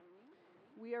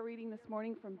We are reading this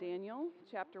morning from Daniel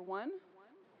chapter 1,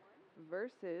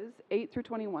 verses 8 through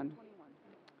 21.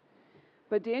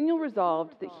 But Daniel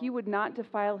resolved that he would not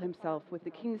defile himself with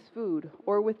the king's food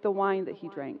or with the wine that he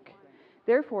drank.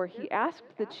 Therefore he asked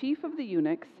the chief of the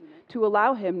eunuchs to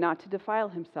allow him not to defile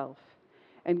himself.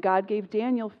 And God gave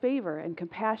Daniel favor and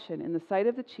compassion in the sight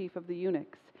of the chief of the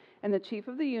eunuchs. And the chief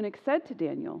of the eunuchs said to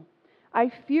Daniel, I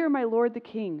fear my lord the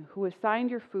king, who assigned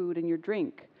your food and your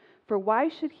drink. For why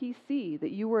should he see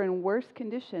that you were in worse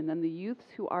condition than the youths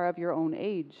who are of your own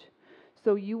age?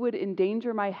 So you would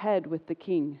endanger my head with the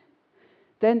king.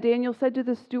 Then Daniel said to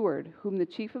the steward, whom the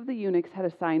chief of the eunuchs had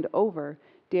assigned over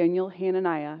Daniel,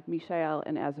 Hananiah, Mishael,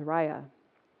 and Azariah,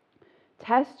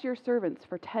 test your servants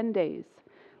for 10 days.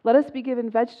 Let us be given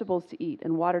vegetables to eat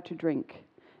and water to drink.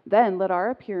 Then let our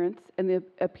appearance and the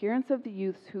appearance of the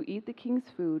youths who eat the king's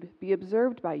food be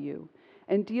observed by you,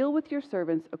 and deal with your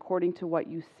servants according to what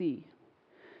you see.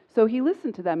 So he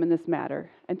listened to them in this matter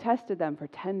and tested them for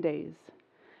 10 days.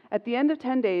 At the end of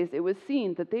 10 days, it was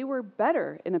seen that they were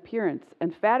better in appearance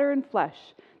and fatter in flesh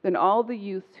than all the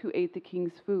youths who ate the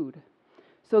king's food.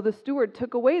 So the steward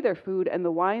took away their food and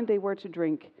the wine they were to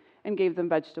drink and gave them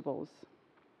vegetables.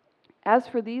 As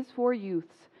for these 4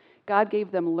 youths, God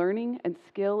gave them learning and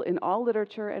skill in all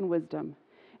literature and wisdom,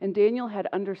 and Daniel had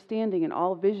understanding in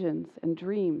all visions and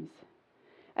dreams.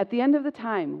 At the end of the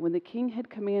time, when the king had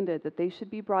commanded that they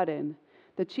should be brought in,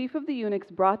 the chief of the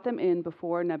eunuchs brought them in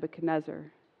before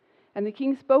Nebuchadnezzar. And the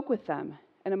king spoke with them,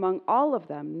 and among all of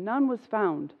them none was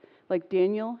found like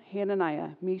Daniel, Hananiah,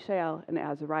 Mishael, and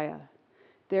Azariah.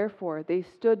 Therefore they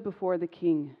stood before the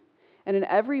king, and in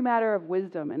every matter of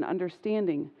wisdom and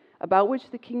understanding about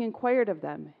which the king inquired of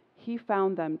them, he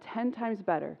found them 10 times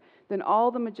better than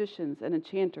all the magicians and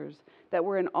enchanters that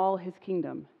were in all his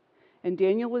kingdom. And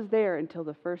Daniel was there until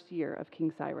the first year of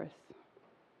King Cyrus.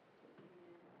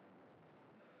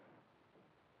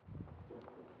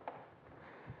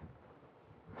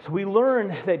 So we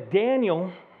learn that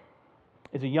Daniel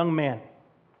is a young man.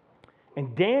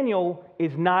 And Daniel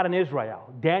is not in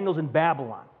Israel. Daniel's in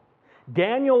Babylon.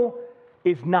 Daniel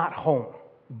is not home.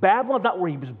 Babylon's not where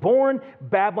he was born.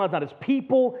 Babylon's not his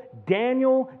people.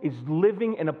 Daniel is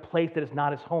living in a place that is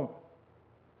not his home.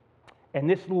 And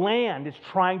this land is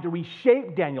trying to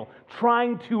reshape Daniel,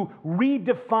 trying to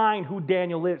redefine who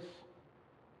Daniel is.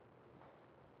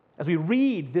 As we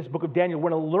read this book of Daniel, we're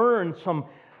going to learn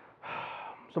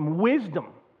some wisdom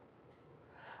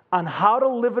on how to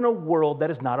live in a world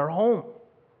that is not our home.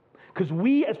 Because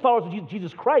we, as followers of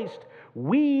Jesus Christ,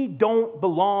 we don't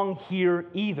belong here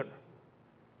either.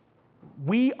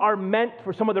 We are meant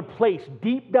for some other place.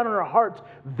 Deep down in our hearts,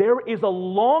 there is a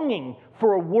longing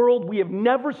for a world we have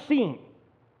never seen.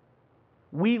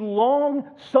 We long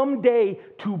someday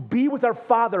to be with our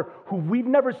Father, who we've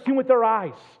never seen with our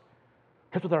eyes,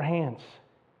 just with our hands.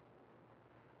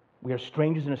 We are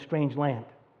strangers in a strange land.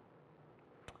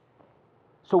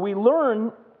 So we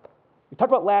talked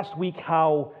about last week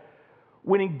how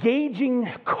when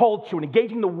engaging culture, when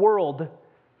engaging the world,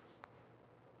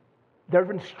 there are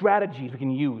different strategies we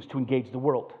can use to engage the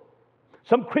world.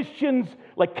 Some Christians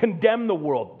condemn the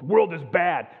world. The world is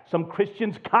bad. Some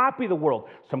Christians copy the world.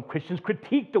 Some Christians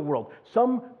critique the world.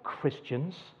 Some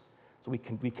Christians, so we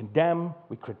condemn,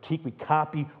 we critique, we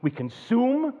copy, we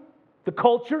consume the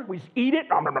culture. We just eat it.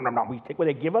 We take what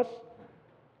they give us.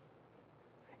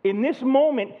 In this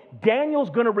moment,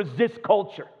 Daniel's going to resist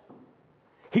culture.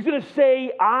 He's going to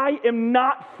say, I am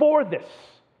not for this.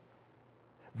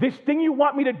 This thing you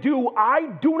want me to do, I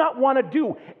do not want to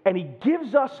do. And he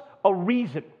gives us a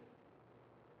reason.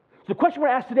 So the question we're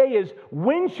asked today is,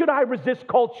 when should I resist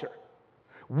culture?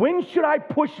 When should I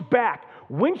push back?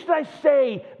 When should I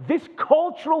say, this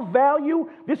cultural value,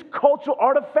 this cultural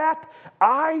artifact,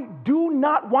 I do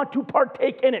not want to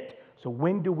partake in it? So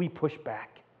when do we push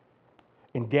back?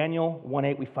 In Daniel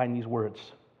 1:8, we find these words.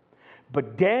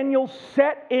 But Daniel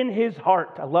set in his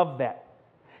heart, I love that.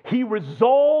 He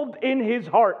resolved in his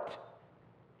heart.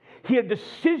 He had a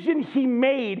decision he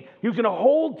made he was going to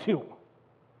hold to.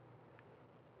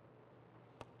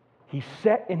 He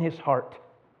set in his heart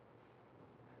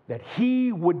that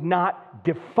he would not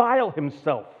defile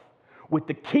himself with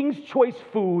the king's choice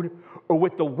food or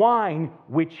with the wine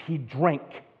which he drank.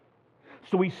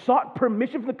 So he sought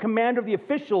permission from the commander of the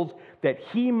officials that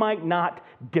he might not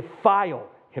defile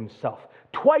himself.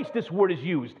 Twice this word is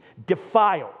used,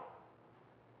 defile.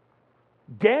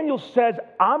 Daniel says,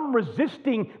 I'm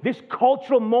resisting this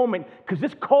cultural moment because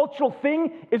this cultural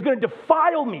thing is going to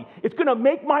defile me. It's going to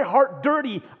make my heart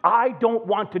dirty. I don't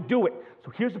want to do it.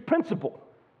 So here's the principle.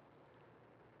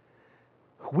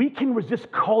 We can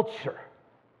resist culture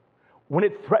when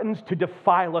it threatens to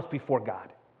defile us before God.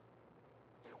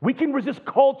 We can resist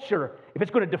culture if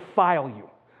it's going to defile you.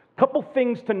 A couple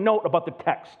things to note about the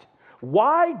text.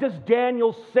 Why does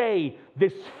Daniel say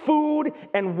this food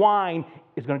and wine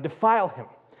is going to defile him?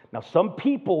 Now, some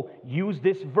people use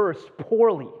this verse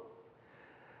poorly.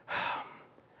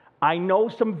 I know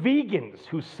some vegans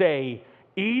who say,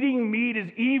 eating meat is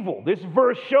evil. This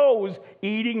verse shows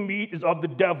eating meat is of the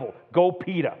devil. Go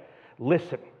PETA.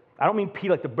 Listen, I don't mean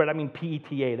PETA like the bread. I mean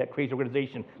PETA, that crazy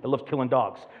organization that loves killing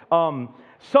dogs.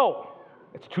 So,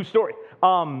 it's a true story.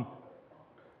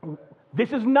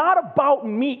 This is not about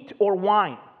meat or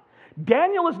wine.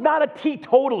 Daniel is not a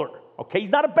teetotaler, okay? He's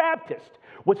not a Baptist.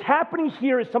 What's happening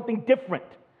here is something different.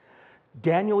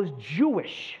 Daniel is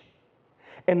Jewish,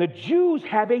 and the Jews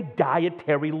have a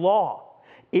dietary law.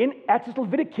 In Exodus,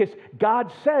 Leviticus,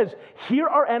 God says, here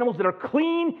are animals that are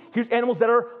clean, here's animals that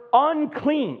are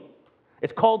unclean.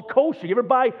 It's called kosher. You ever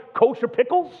buy kosher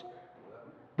pickles?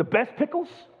 The best pickles?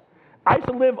 I used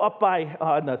to live up by,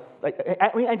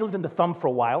 I lived in the Thumb for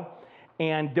a while,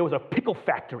 and there was a pickle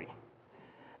factory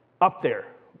up there.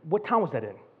 What town was that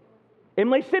in?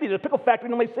 Imlay City. There's a pickle factory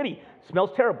in Imlay City.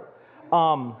 Smells terrible.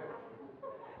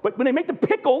 But when they make the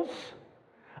pickles,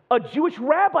 a Jewish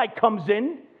rabbi comes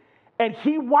in, and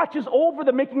he watches over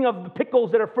the making of the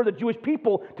pickles that are for the Jewish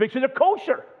people to make sure they're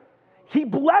kosher. He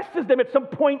blesses them at some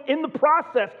point in the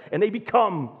process, and they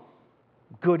become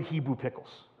good Hebrew pickles.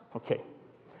 Okay.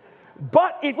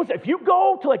 But if you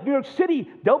go to like New York City,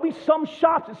 there'll be some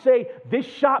shops that say this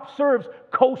shop serves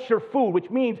kosher food,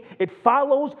 which means it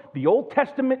follows the Old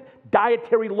Testament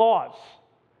dietary laws.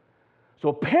 So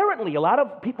apparently, a lot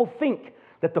of people think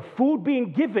that the food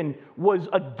being given was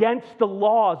against the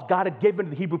laws God had given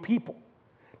to the Hebrew people.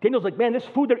 Daniel's like, man, this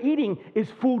food they're eating is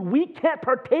food we can't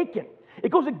partake in.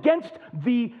 It goes against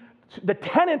the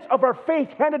tenets of our faith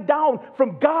handed down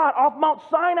from God off Mount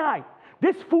Sinai.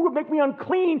 This food would make me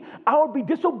unclean. I would be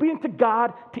disobedient to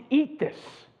God to eat this.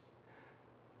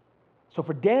 So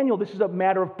for Daniel, this is a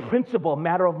matter of principle, a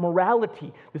matter of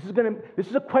morality. This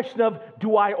is a question of,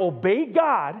 do I obey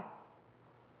God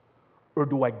or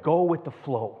do I go with the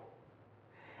flow?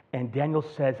 And Daniel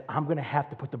says, I'm going to have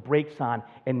to put the brakes on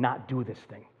and not do this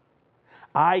thing.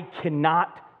 I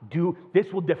cannot do, this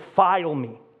will defile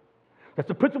me. That's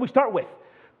the principle we start with.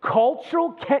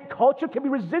 Culture can be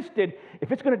resisted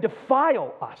if it's going to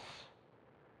defile us.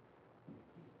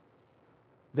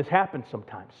 This happens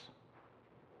sometimes.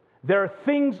 There are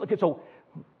things, okay, so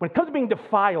when it comes to being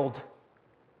defiled,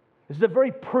 this is a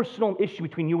very personal issue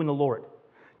between you and the Lord.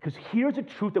 Because here's a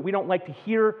truth that we don't like to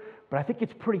hear, but I think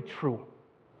it's pretty true.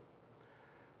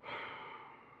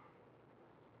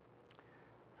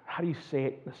 How do you say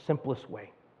it in the simplest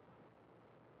way?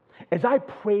 As I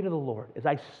pray to the Lord, as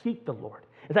I seek the Lord,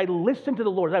 as I listen to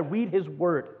the Lord, as I read His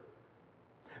Word,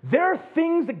 there are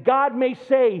things that God may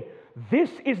say, this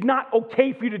is not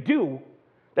okay for you to do,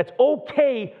 that's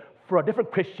okay for a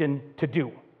different Christian to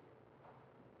do.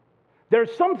 There are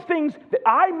some things that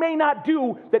I may not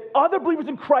do that other believers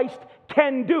in Christ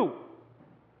can do.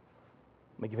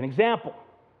 Let me give an example.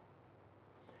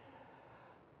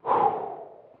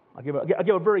 I'll give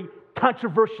a very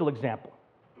controversial example.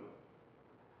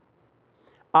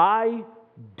 I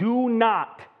do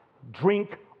not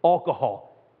drink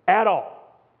alcohol at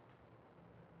all.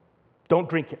 Don't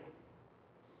drink it.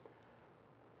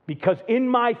 Because in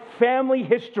my family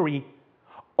history,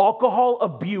 alcohol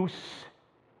abuse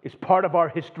is part of our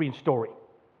history and story.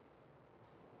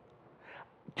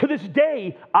 To this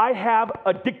day, I have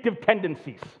addictive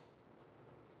tendencies.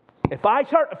 If I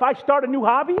start a new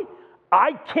hobby,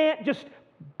 I can't just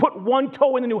put one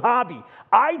toe in the new hobby.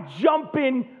 I jump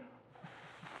in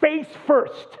face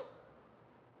first.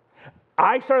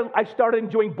 I started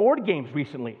enjoying board games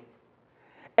recently.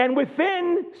 And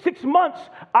within 6 months,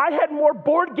 I had more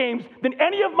board games than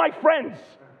any of my friends.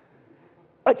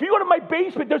 Like, if you go to my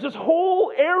basement, there's this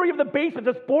whole area of the basement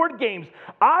that's board games.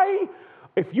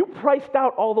 If you priced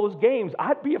out all those games,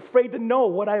 I'd be afraid to know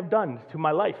what I have done to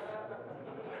my life.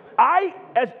 As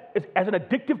an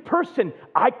addictive person,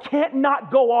 I can't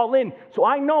not go all in. So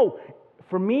I know,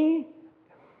 for me,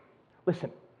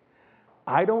 listen,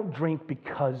 I don't drink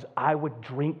because I would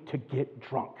drink to get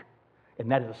drunk.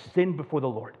 And that is a sin before the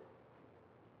Lord.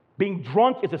 Being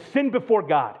drunk is a sin before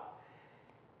God.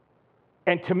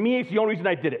 And to me, it's the only reason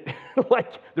I did it.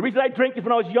 Like, the reason I drink is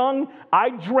when I was young, I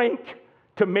drank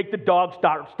to make the dog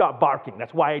stop barking.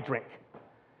 That's why I drink.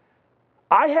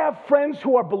 I have friends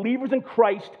who are believers in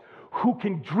Christ who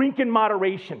can drink in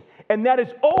moderation. And that is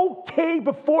okay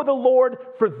before the Lord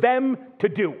for them to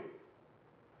do.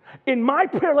 In my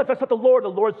prayer life, I sought the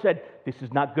Lord said, this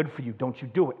is not good for you. Don't you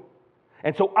do it.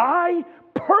 And so I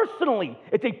personally,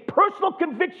 it's a personal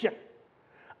conviction.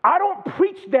 I don't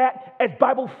preach that as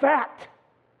Bible fact.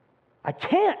 I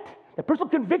can't. That personal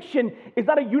conviction is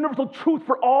not a universal truth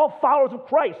for all followers of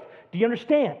Christ. Do you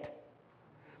understand?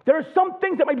 There are some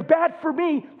things that might be bad for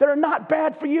me that are not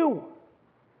bad for you.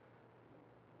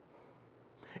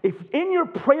 If in your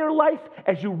prayer life,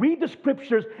 as you read the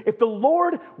scriptures, if the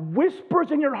Lord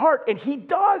whispers in your heart, and He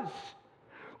does,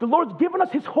 the Lord's given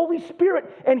us His Holy Spirit,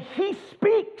 and He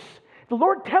speaks. The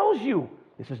Lord tells you,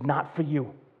 this is not for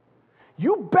you.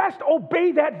 You best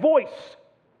obey that voice.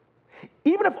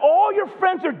 Even if all your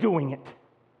friends are doing it.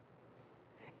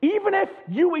 Even if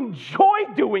you enjoy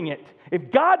doing it.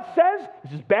 If God says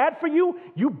this is bad for you,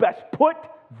 you best put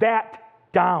that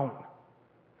down.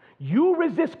 You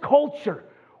resist culture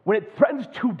when it threatens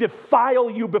to defile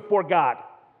you before God.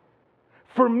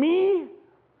 For me,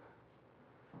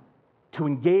 to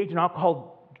engage in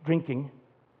alcohol drinking,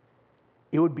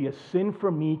 it would be a sin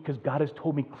for me because God has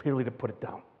told me clearly to put it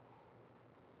down.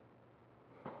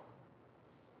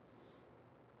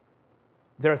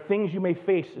 There are things you may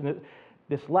face in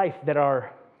this life that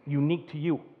are unique to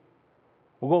you.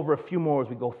 We'll go over a few more as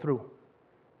we go through.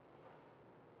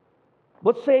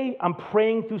 Let's say I'm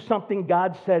praying through something,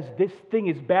 God says, this thing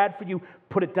is bad for you,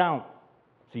 put it down.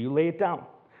 So you lay it down.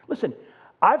 Listen,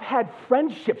 I've had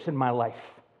friendships in my life.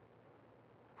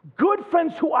 Good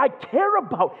friends who I care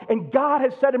about. And God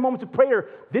has said in moments of prayer,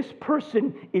 this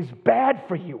person is bad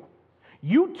for you.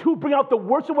 You two bring out the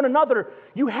worst of one another.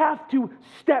 You have to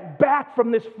step back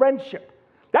from this friendship.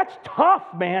 That's tough,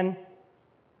 man.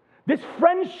 This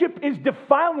friendship is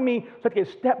defiling me, so I can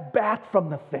step back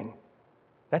from the thing.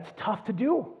 That's tough to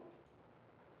do.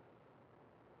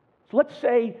 So let's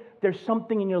say there's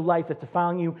something in your life that's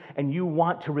defiling you and you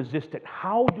want to resist it.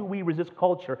 How do we resist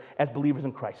culture as believers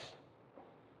in Christ?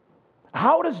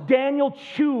 How does Daniel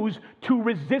choose to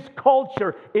resist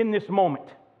culture in this moment?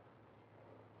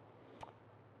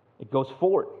 It goes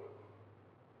forward.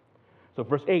 So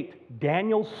verse 8,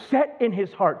 Daniel set in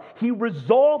his heart, he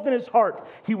resolved in his heart,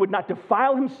 he would not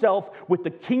defile himself with the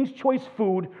king's choice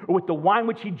food or with the wine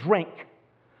which he drank.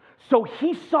 So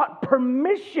he sought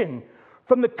permission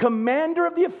from the commander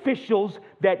of the officials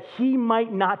that he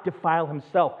might not defile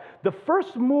himself. The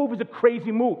first move is a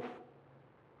crazy move.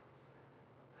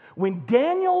 When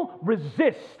Daniel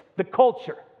resists the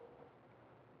culture,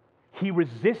 he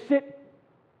resists it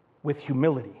with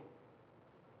humility.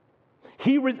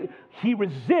 He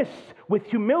resists with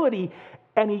humility,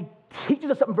 and he teaches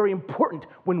us something very important.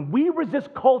 When we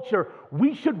resist culture,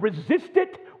 we should resist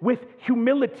it with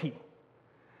humility.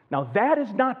 Now, that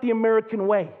is not the American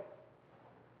way.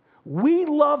 We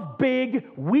love big,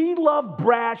 we love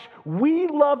brash, we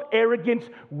love arrogance,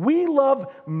 we love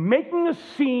making a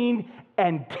scene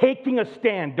and taking a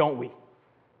stand, don't we?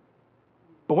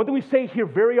 But one thing we say here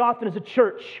very often as a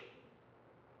church,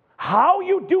 how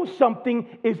you do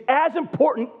something is as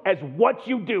important as what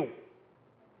you do.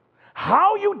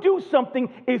 How you do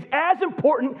something is as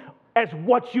important as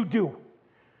what you do.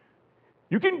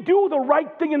 You can do the right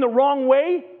thing in the wrong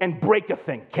way and break a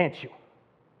thing, can't you?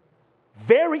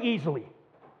 Very easily.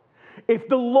 If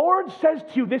the Lord says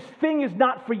to you, this thing is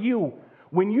not for you,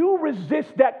 when you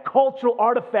resist that cultural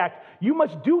artifact, you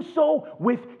must do so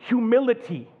with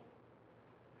humility,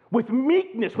 with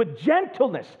meekness, with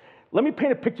gentleness. Let me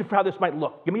paint a picture for how this might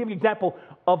look. Let me give you an example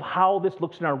of how this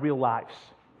looks in our real lives.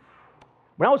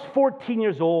 When I was 14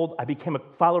 years old, I became a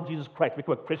follower of Jesus Christ, I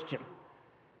became a Christian.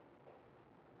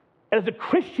 And as a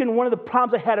Christian, one of the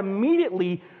problems I had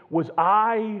immediately was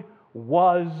I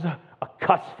was a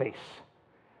cuss face.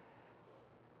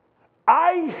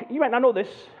 You might not know this,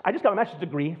 I just got a master's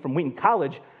degree from Wheaton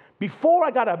College. Before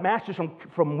I got a master's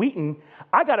from Wheaton,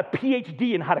 I got a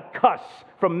PhD in how to cuss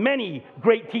from many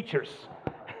great teachers.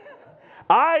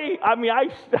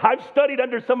 I've studied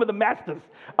under some of the masters.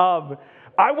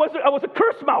 I was a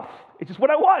curse mouth. It's just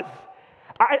what I was.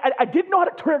 I didn't know how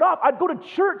to turn it off. I'd go to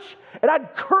church and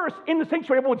I'd curse in the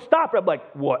sanctuary. Everyone would stop. I'm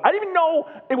like, what? I didn't even know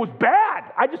it was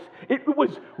bad.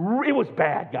 It was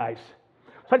bad, guys.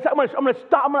 So I decided I'm going to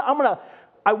stop.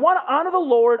 I want to honor the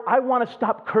Lord. I want to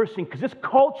stop cursing because this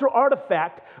cultural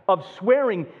artifact of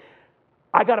swearing,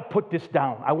 I got to put this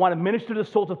down. I want to minister to the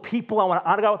souls of people. I want to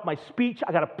honor God with my speech.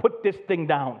 I got to put this thing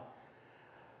down.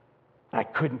 I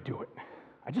couldn't do it.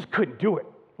 I just couldn't do it.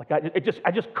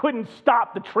 I just couldn't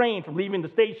stop the train from leaving the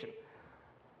station.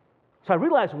 So I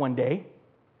realized one day,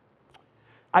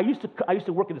 I used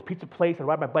to work at this pizza place. I'd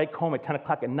ride my bike home at 10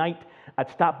 o'clock at night.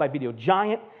 I'd stop by Video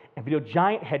Giant, and Video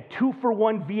Giant had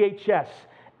 2-for-1 VHS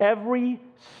every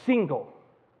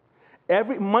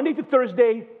Monday through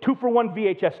Thursday, 2-for-1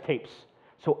 VHS tapes.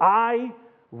 So I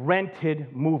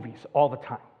rented movies all the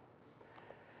time.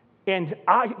 And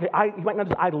you might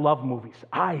notice I love movies.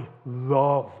 I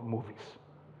love movies.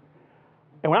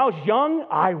 And when I was young,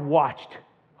 I watched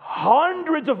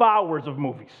hundreds of hours of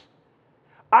movies.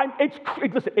 It's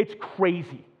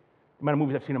crazy the amount of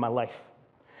movies I've seen in my life.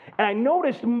 And I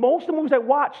noticed most of the movies I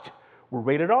watched were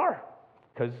rated R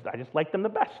because I just liked them the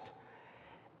best.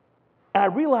 And I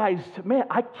realized, man,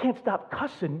 I can't stop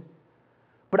cussing,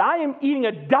 but I am eating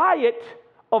a diet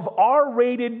of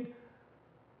R-rated,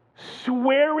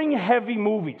 swearing-heavy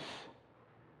movies.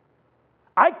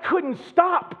 I couldn't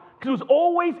stop because it was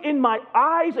always in my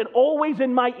eyes and always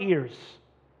in my ears.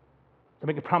 I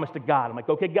make a promise to God. I'm like,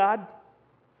 okay, God,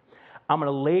 I'm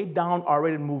going to lay down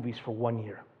R-rated movies for 1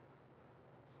 year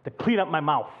to clean up my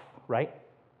mouth, right?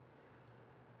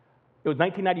 It was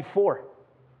 1994,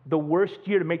 the worst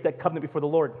year to make that covenant before the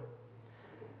Lord.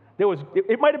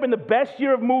 It might have been the best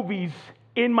year of movies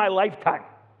in my lifetime.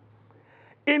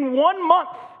 In 1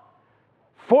 month,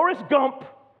 Forrest Gump,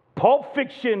 Pulp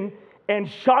Fiction, and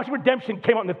Shawshank Redemption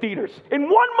came out in the theaters. In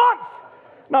 1 month!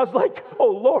 And I was like, oh,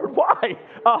 Lord, why?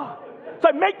 So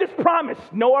I make this promise,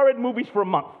 no R-rated movies for a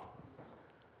month.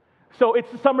 So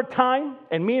it's the summertime,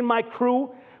 and me and my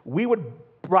crew, we would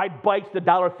ride bikes to the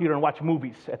Dollar Theater and watch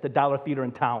movies at the Dollar Theater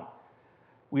in town.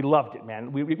 We loved it,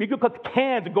 man. We could collect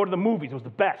cans and go to the movies. It was the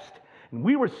best. And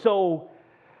we were so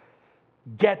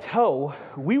ghetto,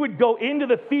 we would go into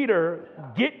the theater,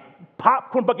 get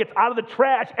popcorn buckets out of the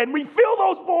trash, and refill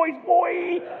those boys,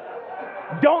 boy!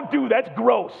 Don't do that. That's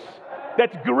gross.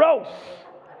 That's gross.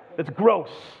 That's gross.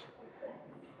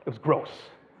 It was gross.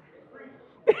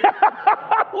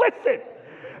 Listen.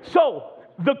 So,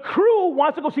 the crew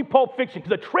wants to go see Pulp Fiction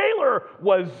because the trailer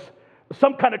was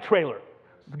some kind of trailer.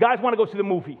 The guys want to go see the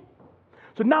movie.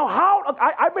 So now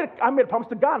I made a promise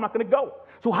to God I'm not going to go.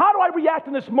 So how do I react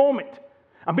in this moment?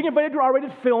 I'm being invited to an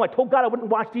R-rated film. I told God I wouldn't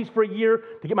watch these for a year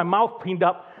to get my mouth cleaned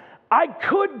up. I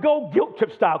could go guilt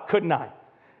trip style, couldn't I?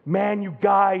 Man, you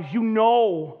guys, you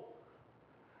know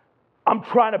I'm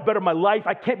trying to better my life.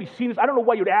 I can't be seen as, I don't know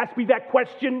why you'd ask me that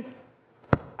question.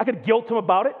 I could guilt him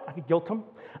about it. I could guilt him.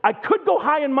 I could go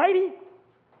high and mighty.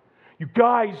 You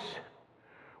guys,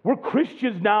 we're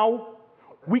Christians now.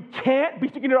 We can't be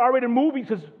sticking to R-rated movies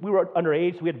because we were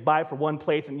underage, so we had to buy for one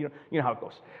place, and you know how it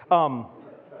goes.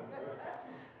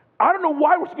 I don't know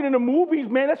why we're sticking into movies,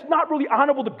 man. That's not really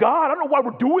honorable to God. I don't know why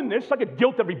we're doing this. I could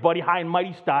guilt everybody high and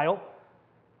mighty style.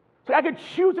 So I could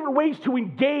choose different ways to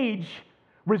engage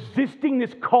resisting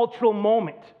this cultural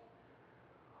moment.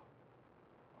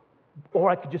 Or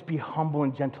I could just be humble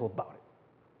and gentle about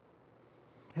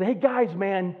it. Say, hey guys,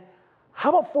 man, how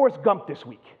about Forrest Gump this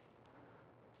week?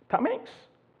 Tom Hanks?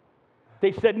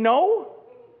 They said no.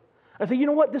 I said, you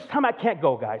know what? This time I can't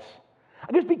go, guys.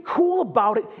 I just be cool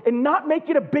about it and not make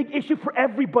it a big issue for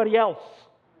everybody else.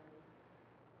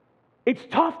 It's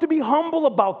tough to be humble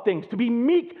about things, to be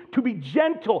meek, to be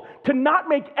gentle, to not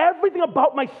make everything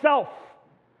about myself.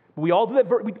 We all do that.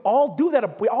 We all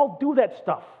do that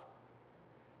stuff.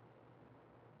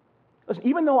 Listen,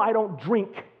 even though I don't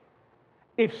drink,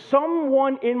 if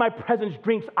someone in my presence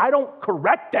drinks, I don't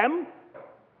correct them.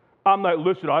 I'm like,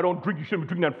 listen, I don't drink. You shouldn't be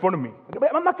drinking that in front of me.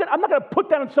 I'm not going to put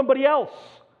that on somebody else.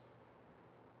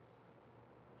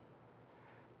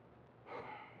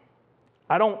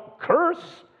 I don't curse,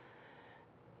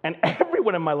 and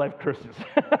everyone in my life curses,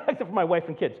 except for my wife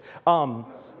and kids.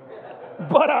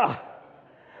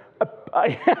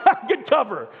 Good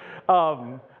cover.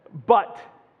 But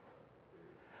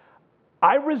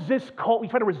I resist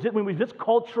when we resist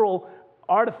cultural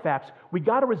artifacts, we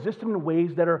got to resist them in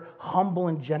ways that are humble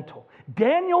and gentle.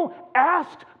 Daniel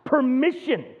asked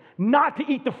permission not to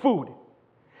eat the food.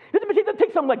 It doesn't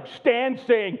take some like stand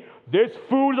saying, this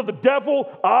food is of the devil,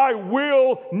 I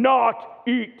will not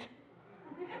eat.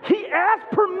 He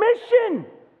asked permission.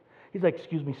 He's like,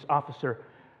 excuse me, officer,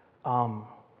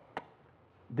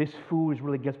 this food is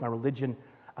really against my religion.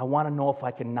 I want to know if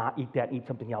I can not eat that and eat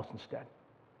something else instead.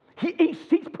 He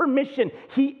seeks permission.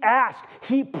 He asks.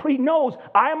 He knows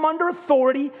I'm under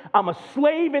authority. I'm a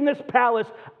slave in this palace.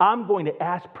 I'm going to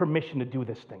ask permission to do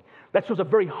this thing. That shows a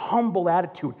very humble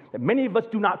attitude that many of us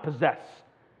do not possess.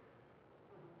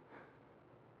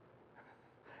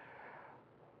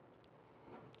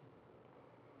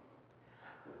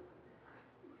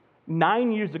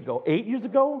 Eight years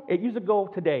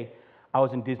ago today, I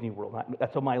was in Disney World.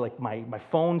 That's what my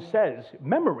phone says,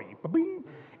 memory.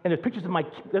 And there's pictures of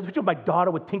my daughter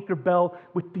with Tinkerbell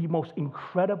with the most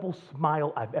incredible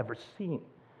smile I've ever seen.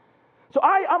 So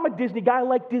I'm a Disney guy. I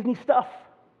like Disney stuff.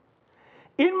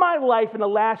 In my life in the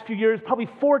last few years, probably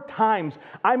 4 times,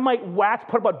 I might wax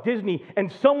part about Disney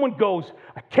and someone goes,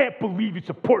 I can't believe you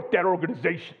support that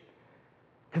organization.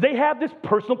 Because they have this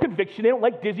personal conviction. They don't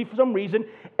like Disney for some reason.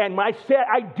 And when I say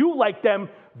I do like them,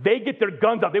 they get their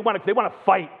guns out. They want to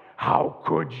fight. How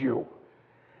could you?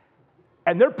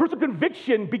 And their personal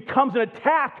conviction becomes an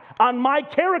attack on my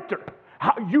character.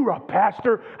 You're a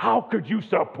pastor. How could you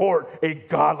support a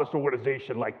godless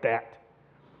organization like that?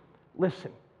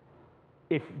 Listen,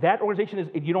 if that organization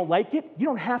if you don't like it, you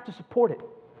don't have to support it.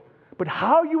 But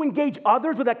how you engage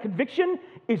others with that conviction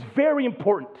is very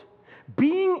important.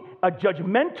 Being a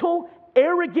judgmental,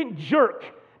 arrogant jerk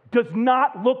does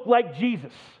not look like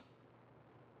Jesus.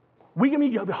 We can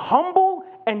be humble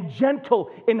and gentle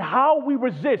in how we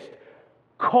resist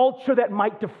culture that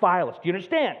might defile us. Do you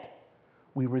understand?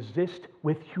 We resist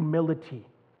with humility.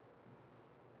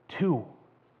 2,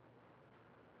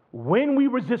 when we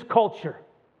resist culture,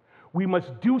 we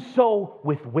must do so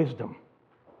with wisdom.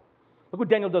 Look what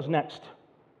Daniel does next.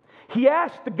 He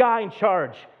asked the guy in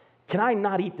charge, can I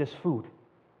not eat this food?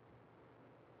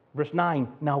 Verse 9,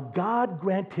 now God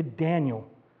granted Daniel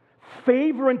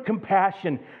favor and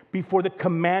compassion before the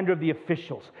commander of the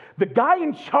officials. The guy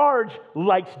in charge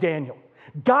likes Daniel.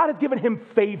 God has given him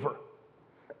favor.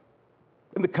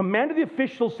 And the commander of the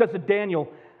officials says to Daniel,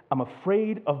 I'm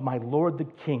afraid of my lord the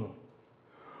king,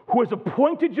 who has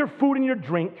appointed your food and your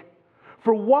drink.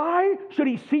 For why should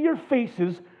he see your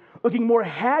faces looking more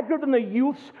haggard than the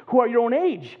youths who are your own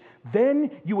age?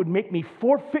 Then you would make me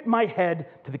forfeit my head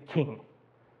to the king.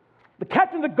 The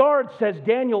captain of the guard says,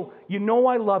 Daniel, you know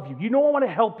I love you. You know I want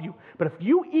to help you. But if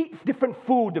you eat different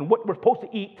food than what we're supposed to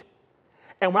eat,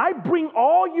 and when I bring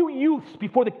all you youths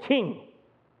before the king,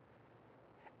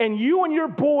 and you and your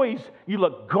boys, you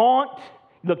look gaunt,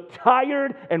 you look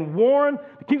tired and worn,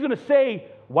 the king's going to say,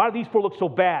 why do these 4 look so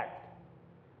bad?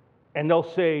 And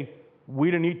they'll say, we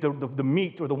didn't eat the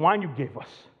meat or the wine you gave us.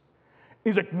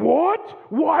 He's like,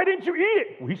 what? Why didn't you eat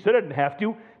it? Well, he said I didn't have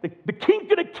to. The king's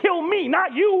going to kill me,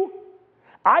 not you.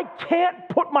 I can't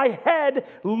put my head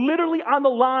literally on the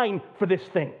line for this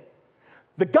thing.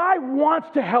 The guy wants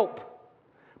to help,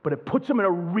 but it puts him in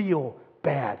a real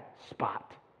bad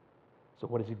spot. So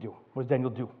what does he do? What does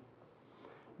Daniel do?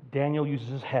 Daniel uses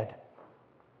his head.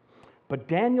 But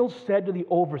Daniel said to the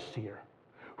overseer,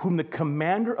 whom the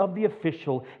commander of the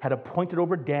official had appointed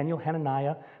over Daniel,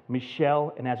 Hananiah,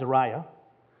 Mishael, and Azariah,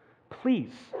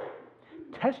 please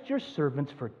test your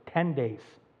servants for 10 days,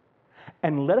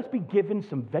 and let us be given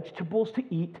some vegetables to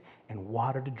eat and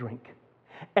water to drink.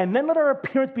 And then let our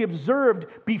appearance be observed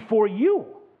before you,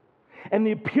 and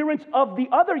the appearance of the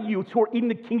other youths who are eating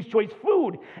the king's choice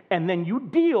food. And then you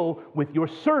deal with your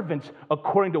servants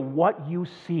according to what you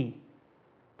see.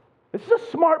 This is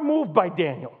a smart move by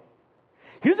Daniel.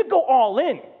 He doesn't go all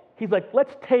in. He's like,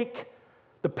 let's take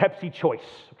the Pepsi choice.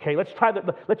 Okay, let's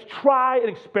try an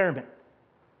experiment.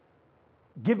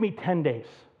 Give me 10 days.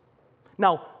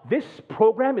 Now, this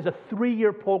program is a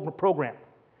 3-year program.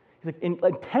 He's like, in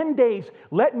 10 days,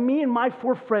 let me and my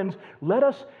 4 friends, let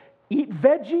us eat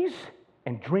veggies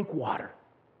and drink water.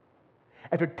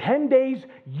 After 10 days,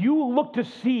 you look to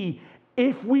see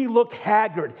if we look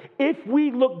haggard, if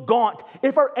we look gaunt,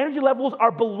 if our energy levels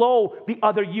are below the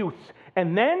other youths.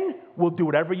 And then we'll do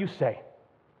whatever you say.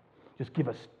 Just give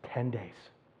us 10 days.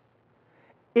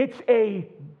 It's a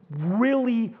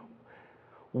really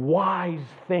wise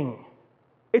thing.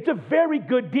 It's a very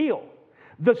good deal.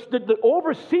 The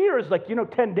overseer is like,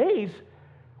 10 days.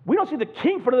 We don't see the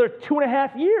king for another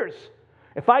 2.5 years.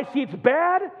 If I see it's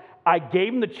bad, I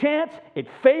gave him the chance. It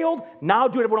failed. Now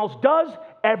do what everyone else does.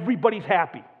 Everybody's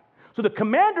happy. So the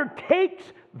commander takes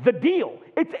the deal.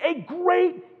 It's a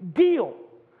great deal.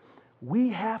 We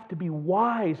have to be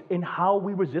wise in how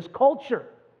we resist culture.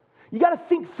 You got to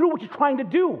think through what you're trying to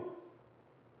do.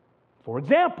 For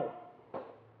example,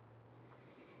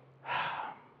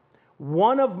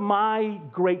 one of my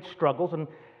great struggles, and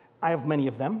I have many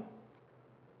of them,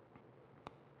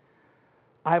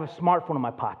 I have a smartphone in my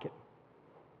pocket.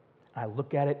 I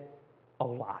look at it a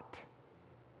lot.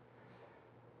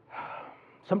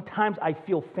 Sometimes I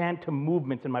feel phantom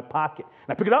movements in my pocket.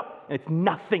 And I pick it up, and it's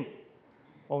nothing.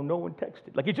 Oh, no one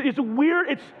texted. Like, it's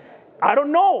weird. I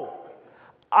don't know.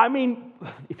 I mean,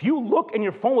 if you look and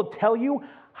your phone will tell you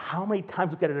how many times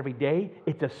you look at it every day,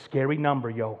 it's a scary number,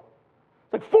 yo.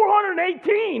 It's like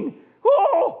 418.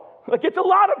 Oh, like it's a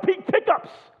lot of pickups.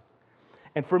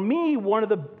 And for me,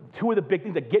 two of the big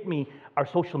things that get me are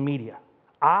social media.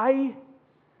 I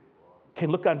can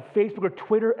look on Facebook or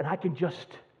Twitter, and I can just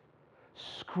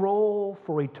scroll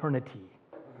for eternity.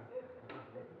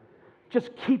 Just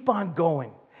keep on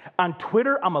going. On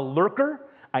Twitter, I'm a lurker.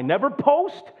 I never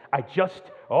post.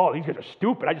 Oh, these guys are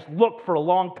stupid. I just look for a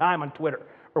long time on Twitter,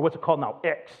 or what's it called now?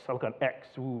 X. I look on X.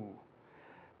 Ooh.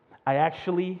 I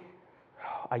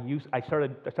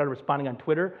started responding on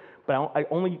Twitter, but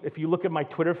if you look at my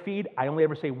Twitter feed, I only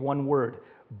ever say one word: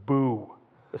 boo.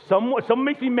 If someone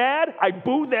makes me mad, I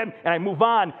boo them and I move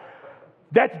on.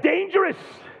 That's dangerous.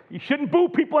 You shouldn't boo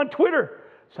people on Twitter.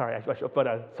 Sorry,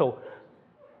 so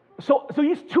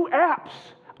these two apps,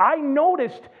 I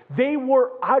noticed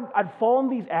I'd fall in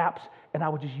these apps and I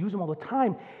would just use them all the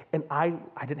time, and I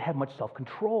didn't have much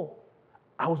self-control.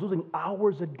 I was losing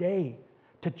hours a day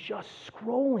to just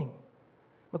scrolling.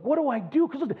 Like, what do I do?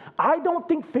 Because listen, I don't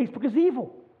think Facebook is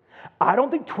evil. I don't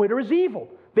think Twitter is evil.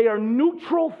 They are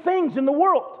neutral things in the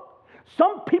world.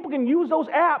 Some people can use those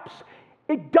apps.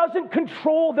 It doesn't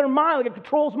control their mind like it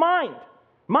controls mine.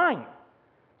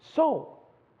 So,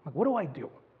 like, what do I do?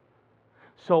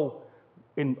 So,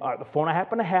 in the phone I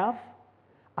happen to have,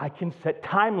 I can set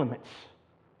time limits.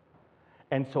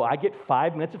 And so I get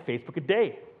 5 minutes of Facebook a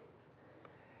day.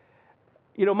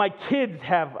 You know, my kids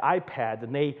have iPads,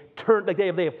 and they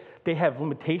have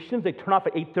limitations. They turn off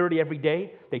at 8:30 every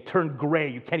day. They turn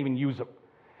gray. You can't even use them.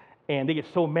 And they get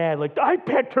so mad, like, the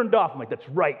iPad turned off. I'm like, that's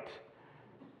right.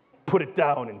 Put it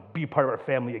down and be part of our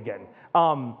family again.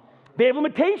 They have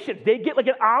limitations. They get like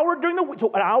an hour during the week,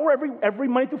 so an hour every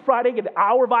Monday through Friday, get an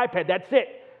hour of iPad. That's it.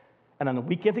 And on the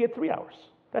weekends, they get 3 hours.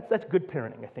 That's good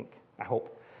parenting, I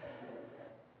hope.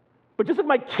 But just like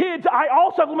my kids, I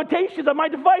also have limitations on my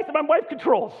device that my wife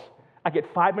controls. I get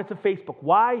 5 minutes of Facebook.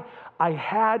 Why? I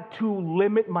had to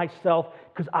limit myself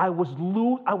because I was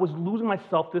losing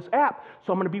myself to this app.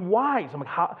 So I'm going to be wise. I'm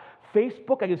like,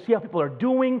 Facebook, I can see how people are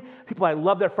doing. People I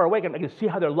love that are far away, I can see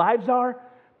how their lives are.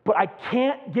 But I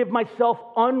can't give myself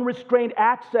unrestrained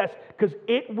access because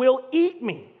it will eat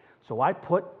me. So I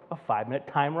put a 5-minute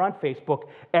timer on Facebook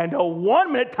and a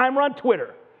 1-minute timer on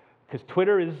Twitter, because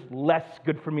Twitter is less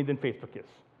good for me than Facebook is.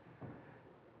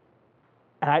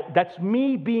 And that's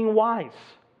me being wise.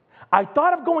 I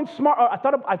thought of going smart. I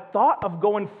thought of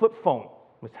going flip phone.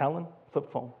 Miss Helen,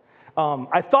 flip phone.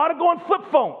 I thought of going flip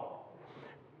phone.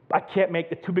 I can't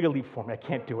make it too big a leap for me. I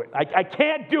can't do it. I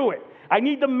can't do it. I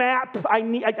need the map. I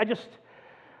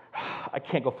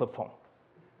can't go flip phone.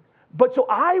 But so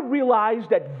I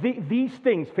realized that these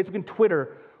things, Facebook and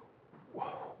Twitter,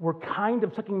 were kind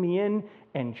of sucking me in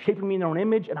and shaping me in their own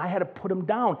image, and I had to put them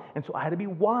down. And so I had to be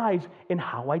wise in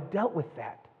how I dealt with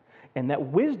that. And that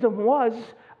wisdom was,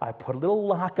 I put a little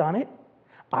lock on it.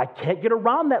 I can't get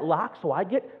around that lock, so I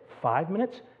get 5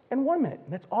 minutes and 1 minute.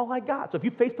 And that's all I got. So if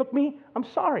you Facebook me, I'm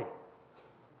sorry.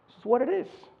 This is what it is.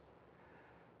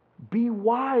 Be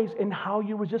wise in how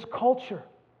you resist culture.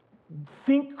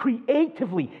 Think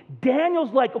creatively.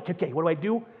 Daniel's like, okay, what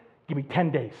do? Give me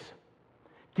 10 days.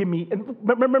 And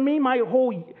remember me,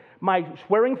 my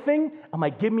swearing thing? I'm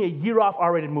like, give me a year off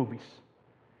R-rated movies.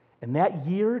 And that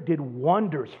year did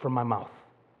wonders for my mouth.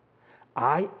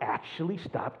 I actually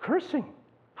stopped cursing.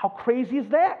 How crazy is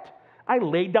that? I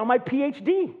laid down my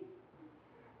PhD.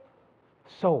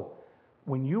 So,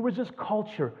 when you resist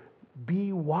culture,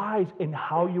 be wise in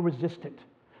how you resist it.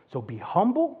 So be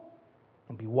humble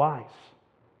and be wise.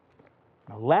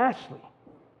 Now, lastly,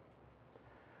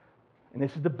 and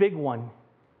this is the big one,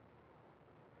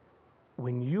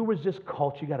 when you resist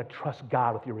culture, you got to trust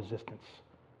God with your resistance.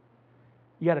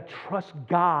 You got to trust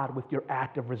God with your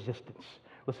act of resistance.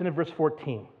 Listen to verse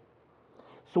 14.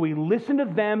 So he listened to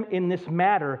them in this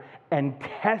matter and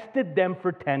tested them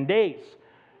for 10 days.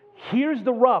 Here's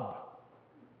the rub.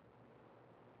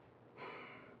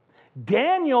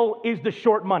 Daniel is the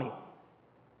short money.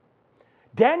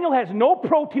 Daniel has no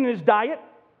protein in his diet.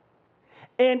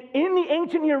 And in the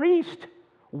ancient Near East,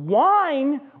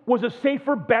 wine was a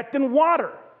safer bet than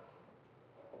water.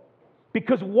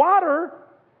 Because water,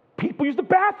 people use the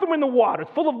bathroom in the water.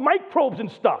 It's full of microbes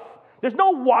and stuff. There's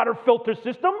no water filter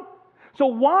system. So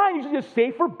wine is usually a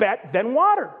safer bet than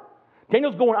water.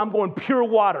 Daniel's going, I'm going pure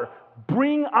water.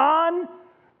 Bring on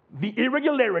the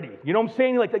irregularity. You know what I'm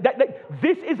saying? Like that,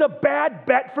 this is a bad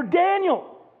bet for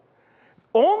Daniel.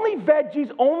 Only veggies,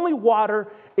 only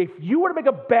water. If you were to make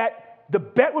a bet, the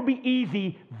bet would be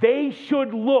easy. They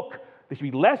should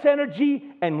be less energy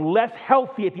and less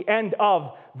healthy at the end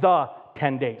of the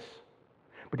 10 days.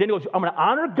 But Daniel goes, I'm going to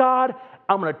honor God.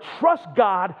 I'm going to trust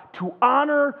God to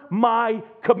honor my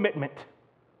commitment.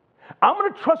 I'm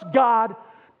going to trust God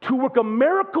to work a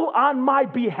miracle on my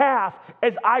behalf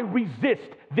as I resist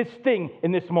this thing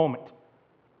in this moment.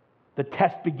 The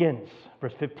test begins.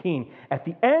 Verse 15. At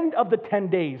the end of the 10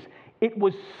 days, it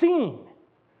was seen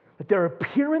that their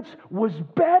appearance was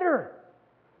better.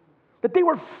 that they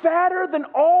were fatter than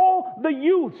all the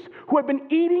youths who had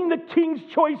been eating the king's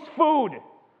choice food.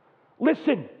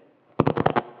 Listen,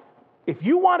 if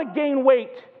you want to gain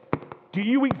weight, do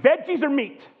you eat veggies or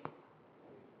meat?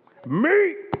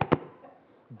 Meat.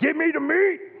 Give me the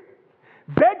meat.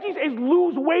 Veggies is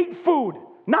lose weight food,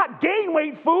 not gain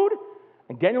weight food.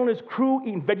 And Daniel and his crew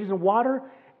eating veggies and water,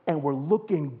 and we're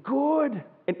looking good.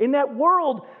 And in that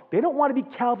world, they don't want to be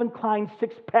Calvin Klein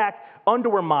six-pack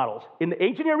underwear models. In the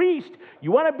ancient Near East,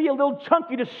 you want to be a little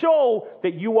chunky to show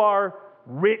that you are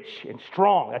rich and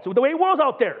strong. That's the way the world's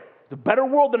out there. It's a better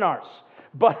world than ours.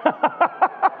 But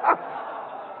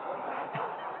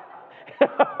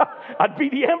I'd be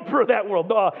the emperor of that world.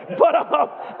 But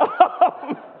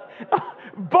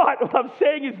what I'm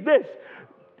saying is this.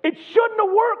 It shouldn't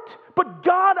have worked, but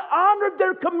God honored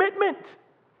their commitment.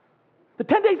 The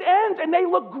 10 days ends, and they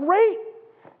look great.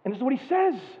 And this is what he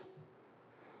says.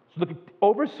 So the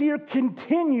overseer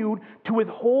continued to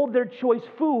withhold their choice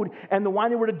food and the wine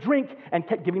they were to drink and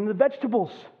kept giving them the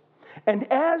vegetables. And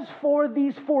as for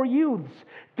these 4 youths,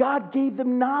 God gave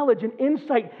them knowledge and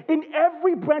insight in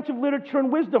every branch of literature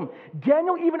and wisdom.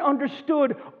 Daniel even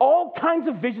understood all kinds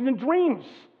of visions and dreams.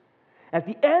 At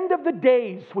the end of the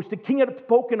days, which the king had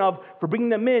spoken of for bringing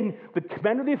them in, the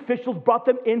commander of the officials brought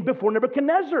them in before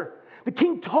Nebuchadnezzar. The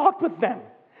king talked with them.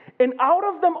 And out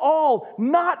of them all,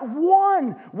 not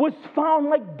one was found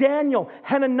like Daniel,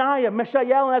 Hananiah,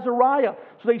 Mishael, and Azariah.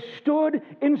 So they stood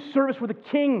in service for the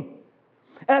king.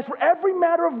 And as for every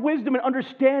matter of wisdom and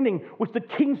understanding which the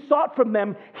king sought from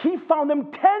them, he found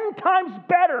them 10 times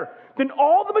better than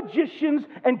all the magicians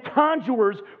and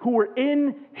conjurers who were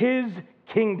in his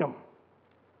kingdom.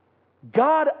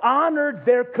 God honored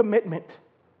their commitment.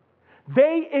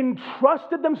 They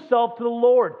entrusted themselves to the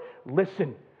Lord.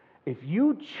 Listen, if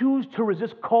you choose to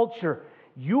resist culture,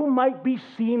 you might be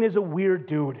seen as a weird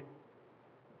dude.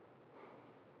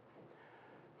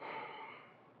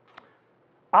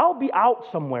 I'll be out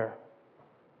somewhere.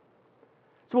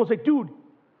 Someone will say, dude,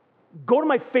 go to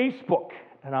my Facebook.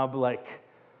 And I'll be like,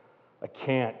 I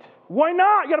can't. Why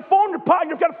not? You got a phone in your pocket.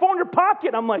 You've got a phone in your pocket.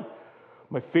 And I'm like,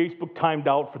 my Facebook timed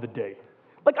out for the day.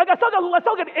 Like, I sound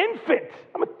like an infant.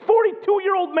 I'm a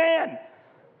 42-year-old man.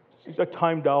 She's like,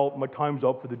 timed out. My time's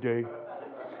up for the day.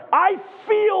 I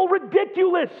feel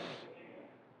ridiculous.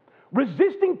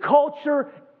 Resisting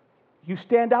culture, you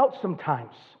stand out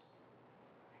sometimes.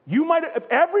 You might, if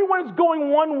everyone's going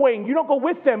one way and you don't go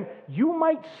with them, you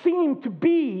might seem to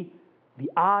be the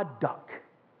odd duck.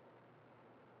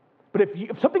 But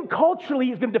if something culturally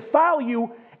is going to defile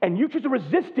you and you choose to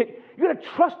resist it, you're going to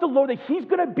trust the Lord that He's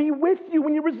going to be with you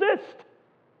when you resist.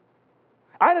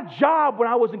 I had a job when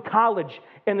I was in college,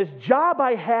 and this job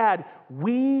I had,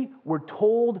 we were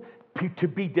told to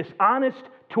be dishonest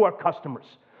to our customers.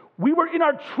 We were in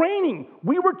our training,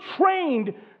 we were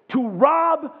trained to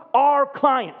rob our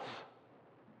clients.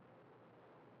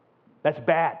 That's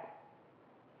bad.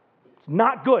 It's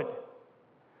not good.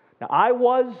 Now, I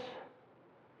was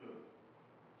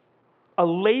a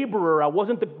laborer. I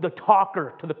wasn't the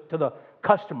talker to the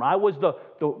customer. I was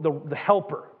the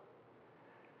helper.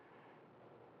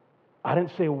 I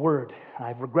didn't say a word.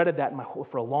 I've regretted that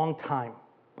for a long time.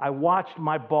 I watched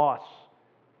my boss.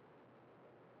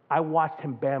 I watched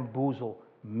him bamboozle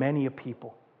many a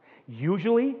people.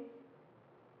 Usually,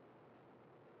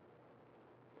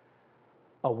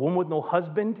 a woman with no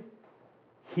husband,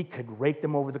 he could rake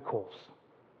them over the coals.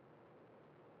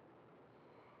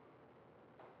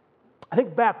 I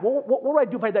think back, what would I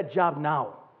do if I had that job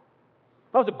now?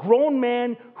 If I was a grown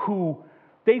man who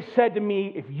they said to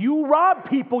me, if you rob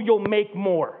people, you'll make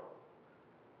more.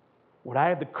 Would I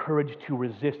have the courage to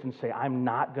resist and say, I'm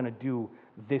not going to do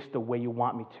this the way you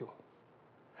want me to?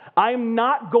 I'm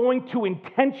not going to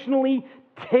intentionally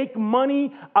take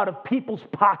money out of people's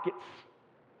pockets.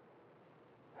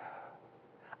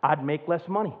 I'd make less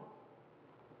money.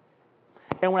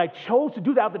 And when I chose to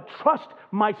do that, I had to trust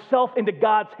myself into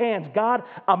God's hands. God,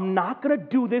 I'm not going to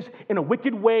do this in a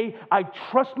wicked way. I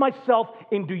trust myself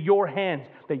into your hands,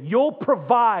 that you'll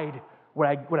provide what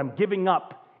I'm giving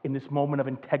up in this moment of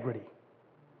integrity.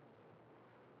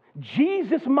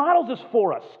 Jesus models this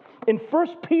for us. In 1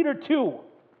 Peter 2,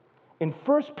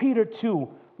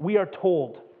 we are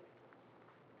told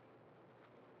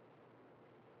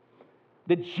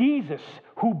that Jesus,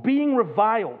 who being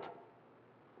reviled,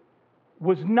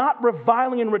 was not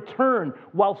reviling in return.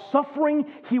 While suffering,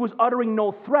 he was uttering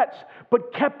no threats,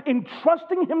 but kept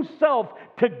entrusting himself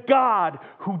to God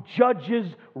who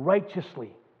judges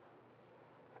righteously.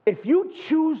 If you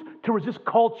choose to resist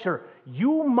culture,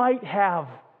 you might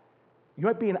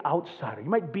be an outsider. You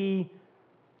might be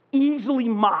easily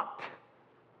mocked.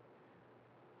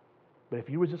 But if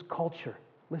you resist culture,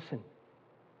 listen,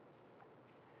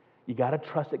 you got to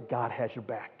trust that God has your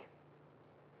back.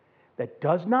 That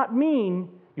does not mean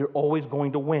you're always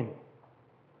going to win.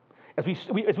 As we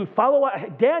follow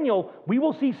Daniel, we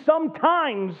will see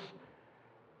sometimes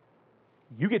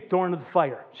you get thrown into the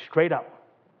fire, straight up.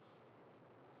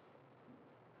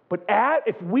 But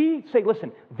if we say,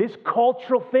 listen, this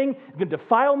cultural thing is going to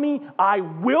defile me, I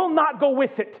will not go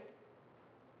with it.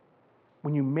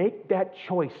 When you make that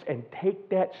choice and take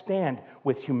that stand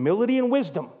with humility and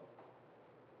wisdom,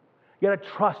 you got to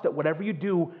trust that whatever you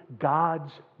do,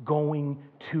 God's going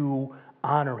to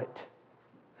honor it.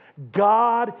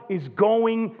 God is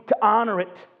going to honor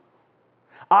it.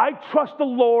 I trust the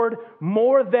Lord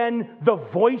more than the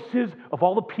voices of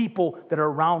all the people that are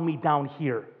around me down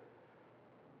here.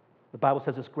 The Bible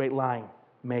says this great line,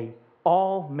 may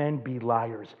all men be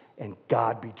liars and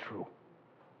God be true.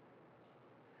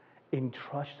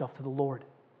 Entrust yourself to the Lord.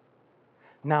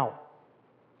 Now,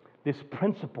 this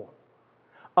principle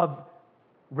of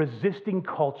resisting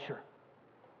culture.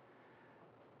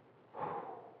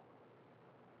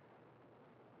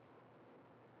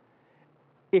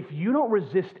 If you don't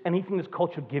resist anything this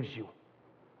culture gives you,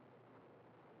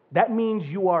 that means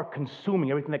you are consuming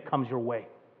everything that comes your way.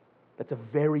 That's a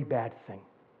very bad thing.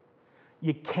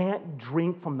 You can't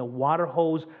drink from the water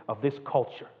hose of this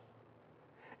culture.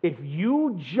 If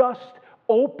you just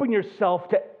open yourself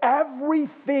to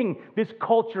everything this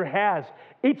culture has,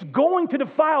 it's going to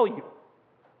defile you.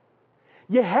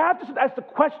 You have to ask the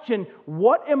question,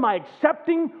 what am I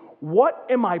accepting? What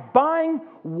am I buying?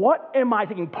 What am I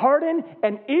taking part in?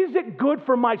 And is it good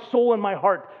for my soul and my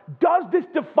heart? Does this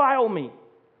defile me?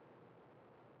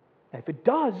 And if it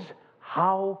does,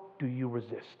 how do you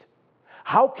resist?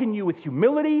 How can you, with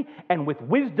humility and with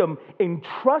wisdom,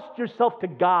 entrust yourself to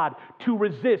God to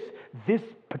resist this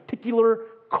particular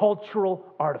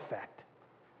cultural artifact?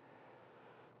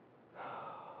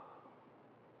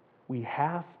 We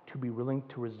have to be willing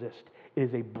to resist. It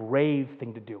is a brave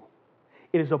thing to do.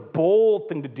 It is a bold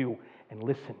thing to do. And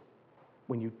listen,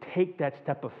 when you take that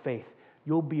step of faith,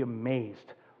 you'll be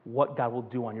amazed what God will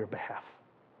do on your behalf.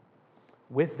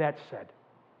 With that said,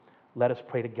 let us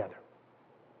pray together.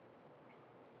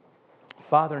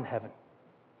 Father in heaven,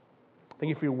 thank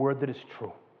you for your word that is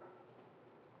true.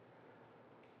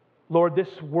 Lord, this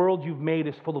world you've made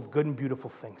is full of good and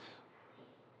beautiful things.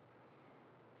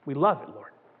 We love it,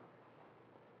 Lord.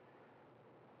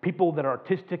 People that are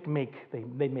artistic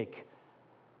they make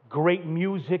great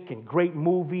music and great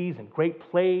movies and great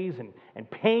plays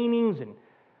and paintings and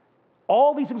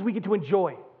all these things we get to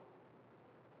enjoy.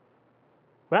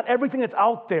 But not everything that's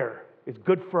out there is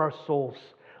good for our souls.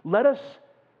 Let us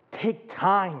take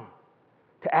time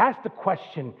to ask the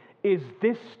question, is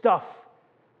this stuff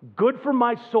good for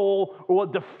my soul or will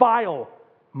it defile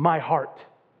my heart?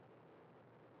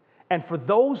 And for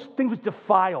those things which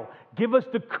defile, give us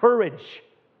the courage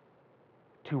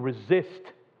to resist,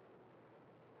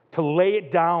 to lay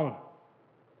it down,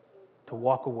 to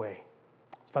walk away.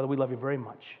 Father, we love you very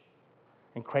much.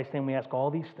 In Christ's name we ask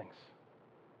all these things.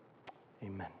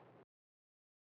 Amen.